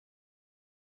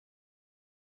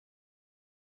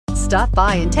Stop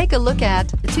by and take a look at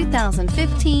the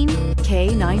 2015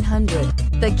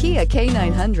 K900. The Kia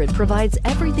K900 provides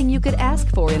everything you could ask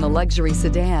for in a luxury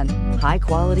sedan.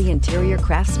 High-quality interior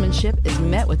craftsmanship is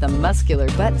met with a muscular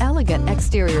but elegant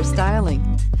exterior styling.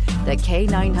 The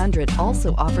K900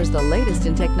 also offers the latest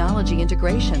in technology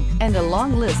integration and a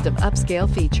long list of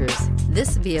upscale features.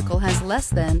 This vehicle has less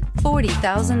than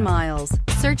 40,000 miles.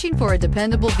 Searching for a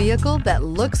dependable vehicle that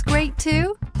looks great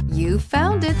too? You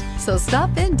found it, so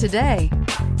stop in today.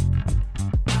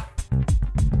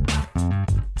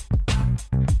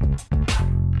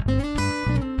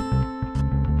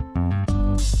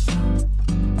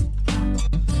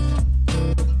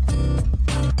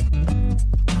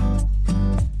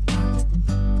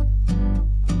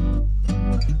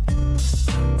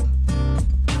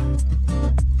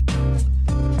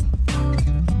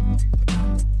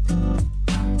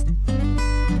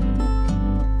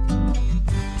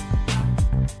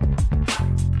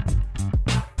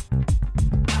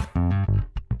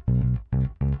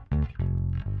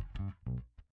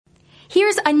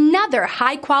 Here's another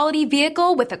high-quality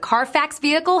vehicle with a Carfax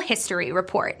Vehicle History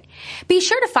Report. Be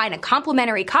sure to find a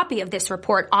complimentary copy of this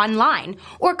report online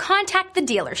or contact the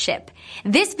dealership.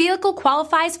 This vehicle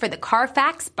qualifies for the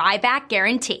Carfax Buyback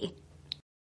Guarantee.